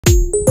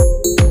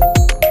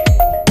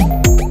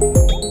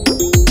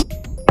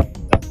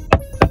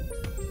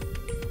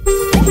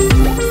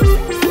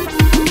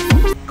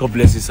God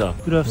bless you, sir.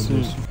 Good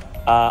afternoon.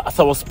 As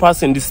I was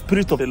passing, the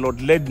Spirit of the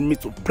Lord led me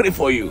to pray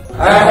for you.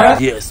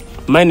 Yes.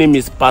 My name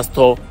is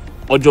Pastor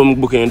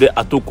Ojomgbokende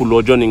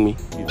Atokulu joining me.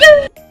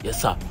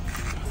 Yes, sir.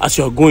 As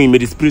you are going, may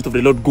the Spirit of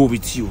the Lord go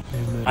with you.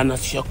 Amen. And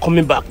as you are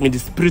coming back, may the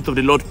Spirit of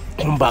the Lord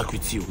come back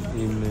with you.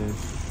 Amen.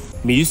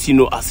 May you see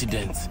no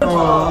accidents.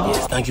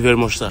 Yes, thank you very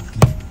much, sir.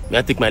 May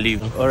I take my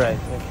leave? All right.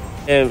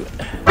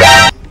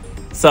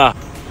 Sir,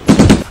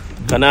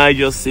 can I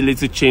just see a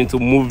little change to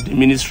move the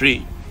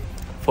ministry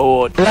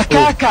forward? Okay.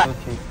 Let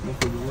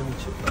me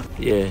check.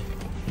 Yeah.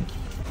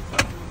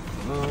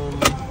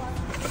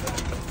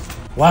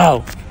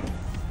 Wow.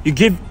 You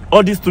gave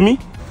all this to me?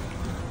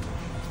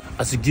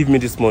 As you give me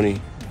this money,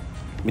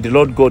 may the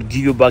Lord God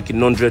give you back in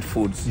 100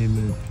 folds.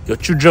 Amen. Your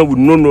children will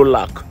know no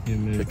lack.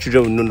 Amen. Your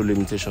children will know no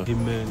limitation.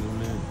 Amen.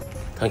 Amen.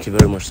 Thank you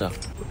very much, sir.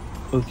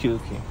 Okay.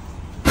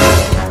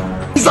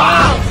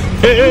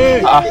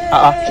 Hey.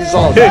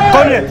 Jesus. Hey,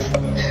 come here.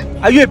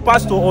 Are you a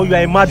pastor or you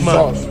are a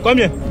madman? Jesus. Come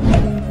here.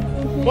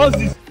 What's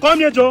this? Come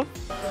here, Joe.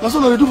 That's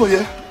what I do for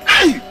you.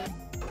 Hey.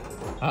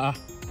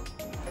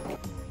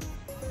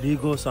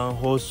 Lagos and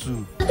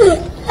Hosu.